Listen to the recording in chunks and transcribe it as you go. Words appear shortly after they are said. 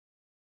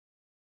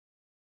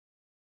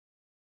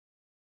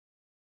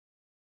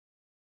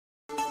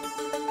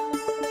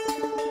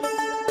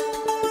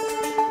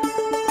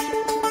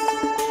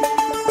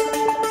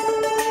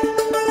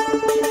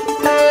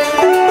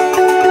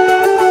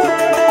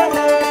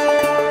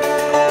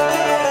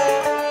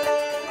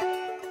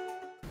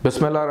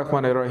بسم اللہ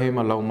الرحمن الرحیم،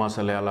 اللہم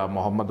صلی علی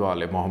محمد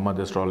وعلی محمد۔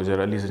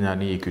 اسٹرالوجر علی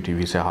زنجانی ایک ٹی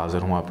وی سے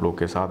حاضر ہوں آپ لوگ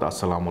کے ساتھ۔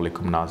 السلام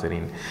علیکم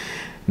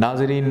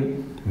ناظرین،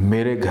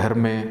 میرے گھر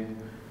میں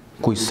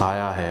کوئی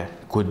سایہ ہے،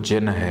 کوئی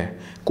جن ہے،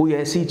 کوئی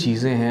ایسی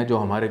چیزیں ہیں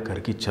جو ہمارے گھر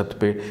کی چھت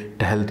پہ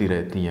ٹہلتی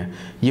رہتی ہیں۔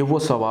 یہ وہ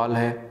سوال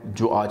ہے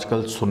جو آج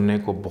کل سننے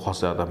کو بہت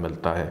زیادہ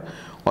ملتا ہے،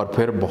 اور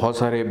پھر بہت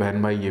سارے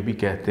بہن بھائی یہ بھی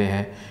کہتے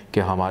ہیں کہ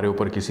ہمارے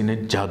اوپر کسی نے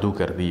جادو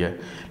کر دیا ہے۔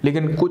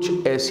 لیکن کچھ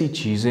ایسی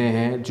چیزیں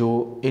ہیں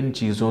جو ان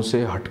چیزوں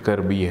سے ہٹ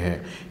کر بھی ہیں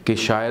کہ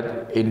شاید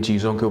ان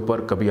چیزوں کے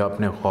اوپر کبھی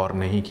آپ نے غور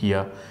نہیں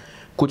کیا۔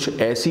 کچھ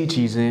ایسی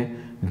چیزیں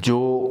جو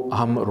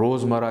ہم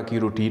روزمرہ کی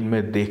روٹین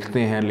میں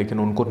دیکھتے ہیں لیکن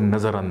ان کو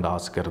نظر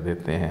انداز کر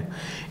دیتے ہیں۔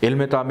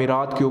 علم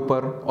تعمیرات کے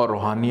اوپر اور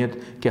روحانیت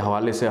کے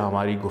حوالے سے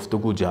ہماری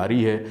گفتگو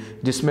جاری ہے،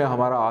 جس میں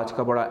ہمارا آج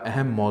کا بڑا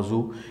اہم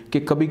موضوع کہ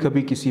کبھی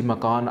کبھی کسی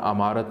مکان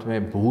عمارت میں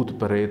بھوت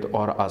پریت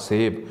اور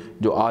آسیب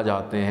جو آ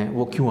جاتے ہیں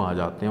وہ کیوں آ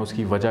جاتے ہیں، اس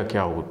کی وجہ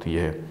کیا ہوتی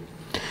ہے۔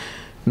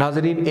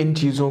 ناظرین، ان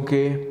چیزوں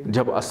کے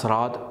جب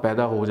اثرات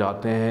پیدا ہو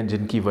جاتے ہیں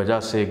جن کی وجہ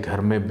سے گھر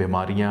میں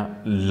بیماریاں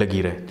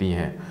لگی رہتی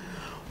ہیں،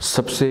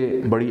 سب سے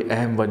بڑی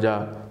اہم وجہ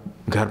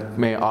گھر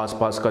میں آس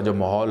پاس کا جو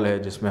ماحول ہے،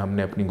 جس میں ہم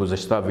نے اپنی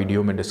گزشتہ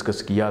ویڈیو میں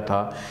ڈسکس کیا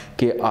تھا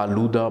کہ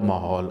آلودہ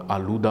ماحول،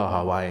 آلودہ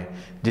ہوائیں،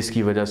 جس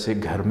کی وجہ سے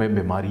گھر میں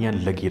بیماریاں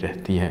لگی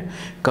رہتی ہیں۔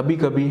 کبھی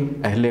کبھی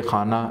اہل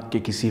خانہ کے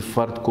کسی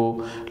فرد کو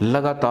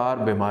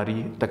لگاتار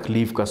بیماری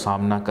تکلیف کا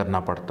سامنا کرنا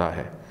پڑتا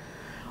ہے،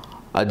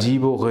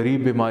 عجیب و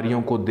غریب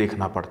بیماریوں کو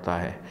دیکھنا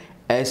پڑتا ہے۔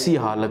 ایسی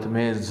حالت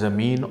میں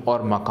زمین اور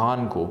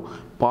مکان کو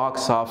پاک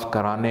صاف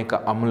کرانے کا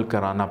عمل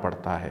کرانا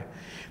پڑتا ہے۔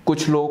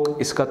 کچھ لوگ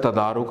اس کا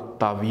تدارک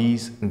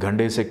تعویذ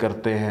گھنڈے سے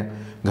کرتے ہیں،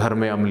 گھر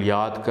میں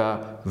عملیات کا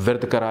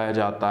ورد کرایا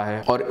جاتا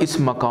ہے اور اس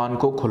مکان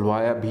کو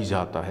کھلوایا بھی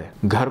جاتا ہے۔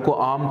 گھر کو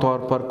عام طور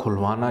پر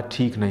کھلوانا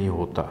ٹھیک نہیں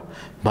ہوتا،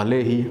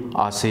 بھلے ہی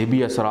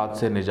آسیبی اثرات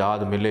سے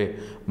نجات ملے،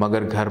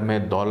 مگر گھر میں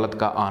دولت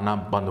کا آنا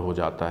بند ہو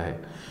جاتا ہے۔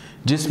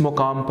 جس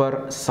مقام پر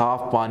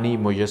صاف پانی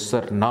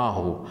میسر نہ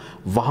ہو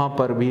وہاں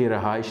پر بھی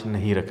رہائش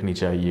نہیں رکھنی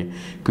چاہیے،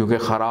 کیونکہ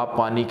خراب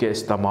پانی کے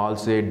استعمال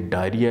سے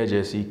ڈائریا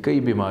جیسی کئی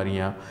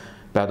بیماریاں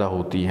پیدا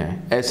ہوتی ہیں۔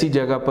 ایسی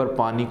جگہ پر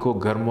پانی کو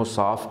گرم و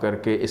صاف کر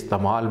کے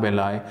استعمال میں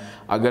لائیں۔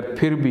 اگر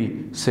پھر بھی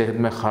صحت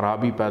میں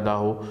خرابی پیدا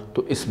ہو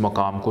تو اس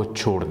مقام کو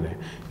چھوڑ دیں۔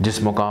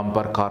 جس مقام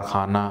پر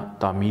کارخانہ،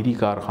 تعمیری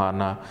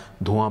کارخانہ،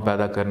 دھواں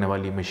پیدا کرنے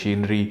والی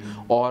مشینری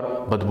اور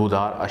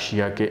بدبودار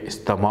اشیاء کے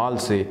استعمال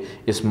سے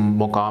اس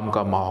مقام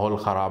کا ماحول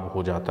خراب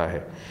ہو جاتا ہے،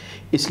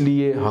 اس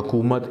لیے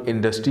حکومت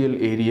انڈسٹریل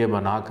ایریا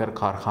بنا کر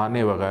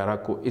کارخانے وغیرہ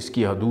کو اس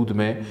کی حدود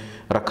میں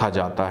رکھا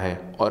جاتا ہے،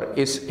 اور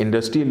اس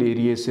انڈسٹریل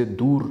ایریا سے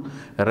دور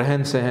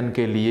رہن سہن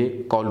کے لیے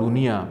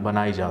کالونیاں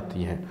بنائی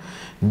جاتی ہیں۔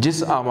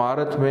 جس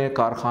عمارت میں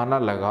کارخانہ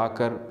لگا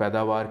کر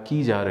پیداوار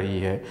کی جا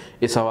رہی ہے،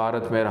 اس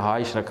عمارت میں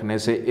رہائش رکھنے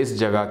سے اس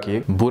جگہ کے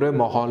برے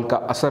ماحول کا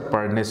اثر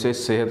پڑنے سے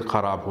صحت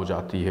خراب ہو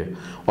جاتی ہے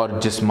اور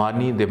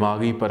جسمانی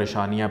دماغی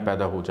پریشانیاں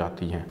پیدا ہو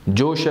جاتی ہیں۔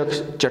 جو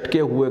شخص چٹکے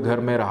ہوئے گھر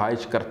میں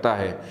رہائش کرتا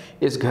ہے،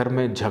 اس گھر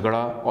میں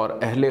جھگڑا اور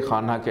اہل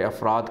خانہ کے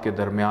افراد کے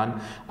درمیان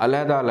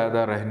علیحدہ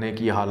علیحدہ رہنے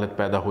کی حالت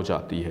پیدا ہو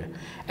جاتی ہے۔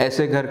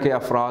 ایسے گھر کے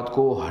افراد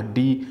کو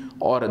ہڈی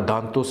اور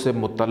دانتوں سے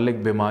متعلق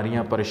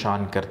بیماریاں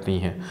پریشان کرتی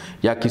ہیں،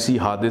 یا کسی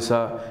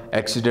حادثہ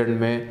ایکسیڈنٹ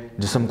میں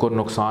جسم کو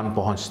نقصان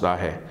پہنچتا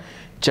ہے۔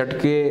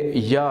 چٹکے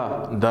یا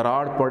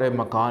دراڑ پڑے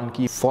مکان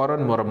کی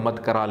فوراً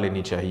مرمت کرا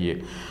لینی چاہیے۔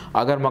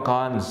 اگر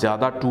مکان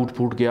زیادہ ٹوٹ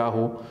پھوٹ گیا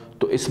ہو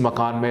تو اس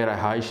مکان میں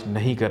رہائش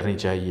نہیں کرنی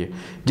چاہیے۔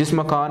 جس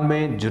مکان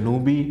میں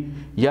جنوبی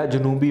یا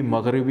جنوبی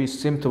مغربی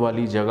سمت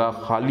والی جگہ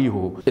خالی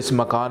ہو، اس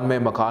مکان میں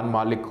مکان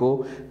مالک کو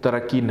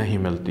ترقی نہیں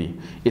ملتی،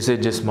 اسے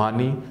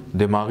جسمانی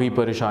دماغی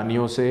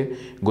پریشانیوں سے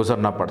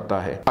گزرنا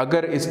پڑتا ہے۔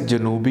 اگر اس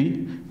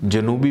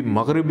جنوبی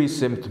مغربی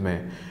سمت میں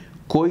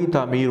کوئی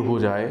تعمیر ہو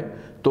جائے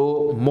تو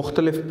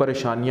مختلف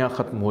پریشانیاں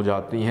ختم ہو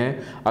جاتی ہیں۔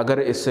 اگر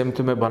اس سمت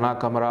میں بنا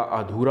کمرہ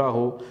ادھورا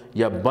ہو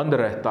یا بند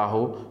رہتا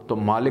ہو تو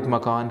مالک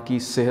مکان کی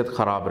صحت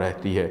خراب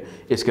رہتی ہے۔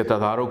 اس کے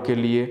تدارک کے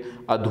لیے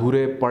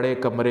ادھورے پڑے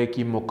کمرے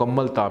کی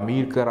مکمل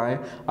تعمیر کرائیں۔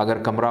 اگر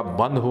کمرہ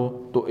بند ہو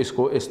تو اس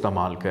کو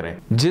استعمال کریں۔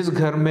 جس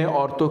گھر میں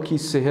عورتوں کی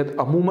صحت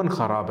عموماً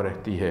خراب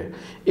رہتی ہے،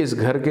 اس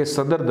گھر کے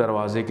صدر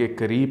دروازے کے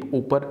قریب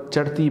اوپر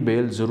چڑھتی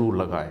بیل ضرور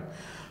لگائیں۔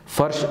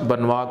 فرش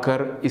بنوا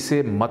کر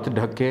اسے مت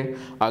ڈھکیں۔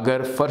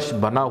 اگر فرش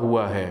بنا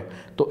ہوا ہے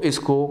تو اس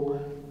کو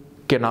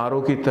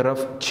کناروں کی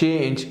طرف 6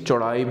 انچ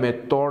چوڑائی میں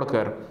توڑ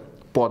کر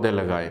پودے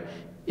لگائیں۔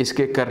 اس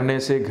کے کرنے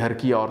سے گھر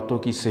کی عورتوں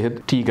کی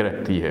صحت ٹھیک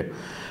رہتی ہے۔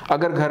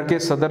 اگر گھر کے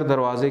صدر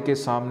دروازے کے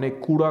سامنے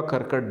کوڑا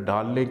کرکٹ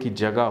ڈالنے کی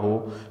جگہ ہو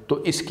تو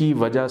اس کی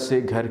وجہ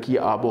سے گھر کی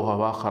آب و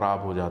ہوا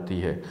خراب ہو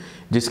جاتی ہے،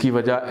 جس کی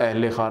وجہ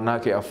اہل خانہ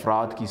کے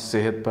افراد کی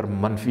صحت پر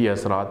منفی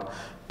اثرات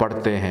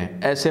پڑتے ہیں۔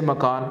 ایسے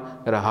مکان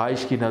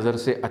رہائش کی نظر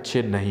سے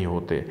اچھے نہیں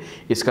ہوتے۔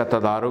 اس کا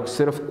تدارک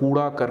صرف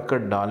کوڑا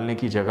کرکٹ ڈالنے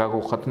کی جگہ کو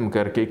ختم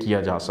کر کے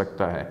کیا جا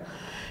سکتا ہے۔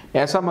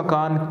 ایسا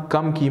مکان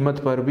کم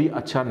قیمت پر بھی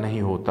اچھا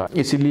نہیں ہوتا،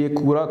 اس لیے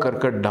کوڑا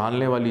کرکٹ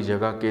ڈالنے والی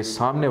جگہ کے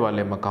سامنے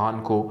والے مکان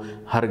کو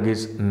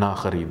ہرگز نہ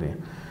خریدیں۔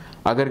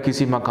 اگر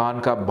کسی مکان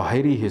کا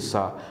باہری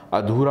حصہ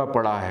ادھورا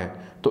پڑا ہے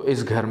تو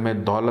اس گھر میں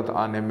دولت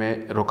آنے میں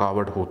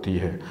رکاوٹ ہوتی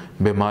ہے،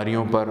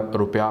 بیماریوں پر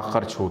روپیہ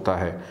خرچ ہوتا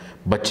ہے،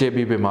 بچے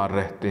بھی بیمار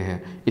رہتے ہیں۔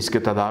 اس کے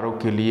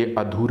تدارک کے لیے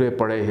ادھورے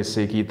پڑے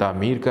حصے کی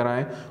تعمیر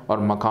کرائیں اور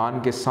مکان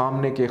کے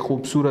سامنے کے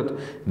خوبصورت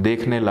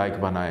دیکھنے لائق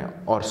بنائیں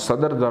اور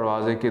صدر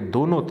دروازے کے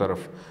دونوں طرف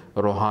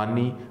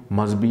روحانی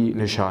مذہبی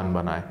نشان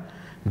بنائیں۔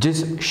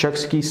 جس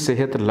شخص کی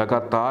صحت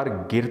لگاتار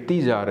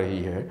گرتی جا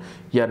رہی ہے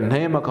یا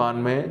نئے مکان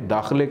میں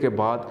داخلے کے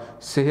بعد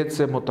صحت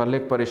سے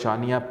متعلق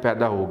پریشانیاں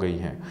پیدا ہو گئی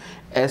ہیں،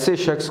 ایسے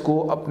شخص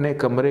کو اپنے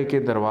کمرے کے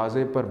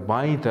دروازے پر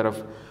بائیں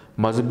طرف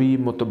مذہبی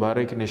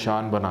متبرک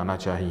نشان بنانا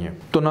چاہیے۔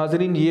 تو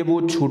ناظرین، یہ وہ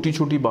چھوٹی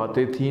چھوٹی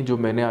باتیں تھیں جو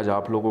میں نے آج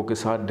آپ لوگوں کے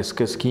ساتھ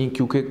ڈسکس کی،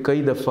 کیونکہ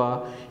کئی دفعہ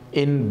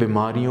ان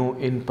بیماریوں،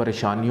 ان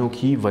پریشانیوں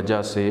کی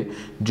وجہ سے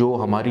جو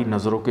ہماری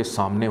نظروں کے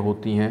سامنے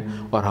ہوتی ہیں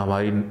اور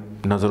ہماری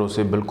نظروں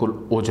سے بالکل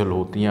اوجھل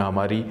ہوتی ہیں،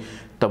 ہماری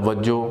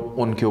توجہ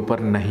ان کے اوپر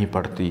نہیں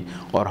پڑتی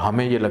اور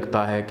ہمیں یہ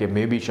لگتا ہے کہ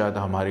میں بھی شاید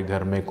ہمارے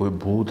گھر میں کوئی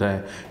بھوت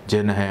ہے،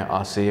 جن ہیں،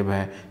 آسیب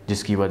ہیں،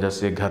 جس کی وجہ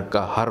سے گھر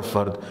کا ہر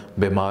فرد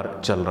بیمار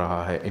چل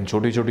رہا ہے۔ ان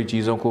چھوٹی چھوٹی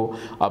چیزوں کو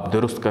آپ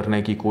درست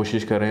کرنے کی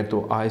کوشش کریں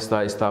تو آہستہ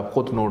آہستہ آپ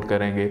خود نوٹ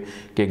کریں گے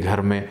کہ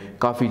گھر میں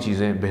کافی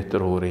چیزیں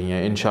بہتر ہو رہی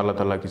ہیں۔ انشاءاللہ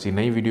تعالیٰ کسی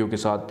نئی ویڈیو کے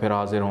ساتھ پھر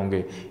حاضر ہوں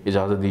گے۔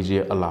 اجازت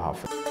دیجیے، اللہ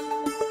حافظ۔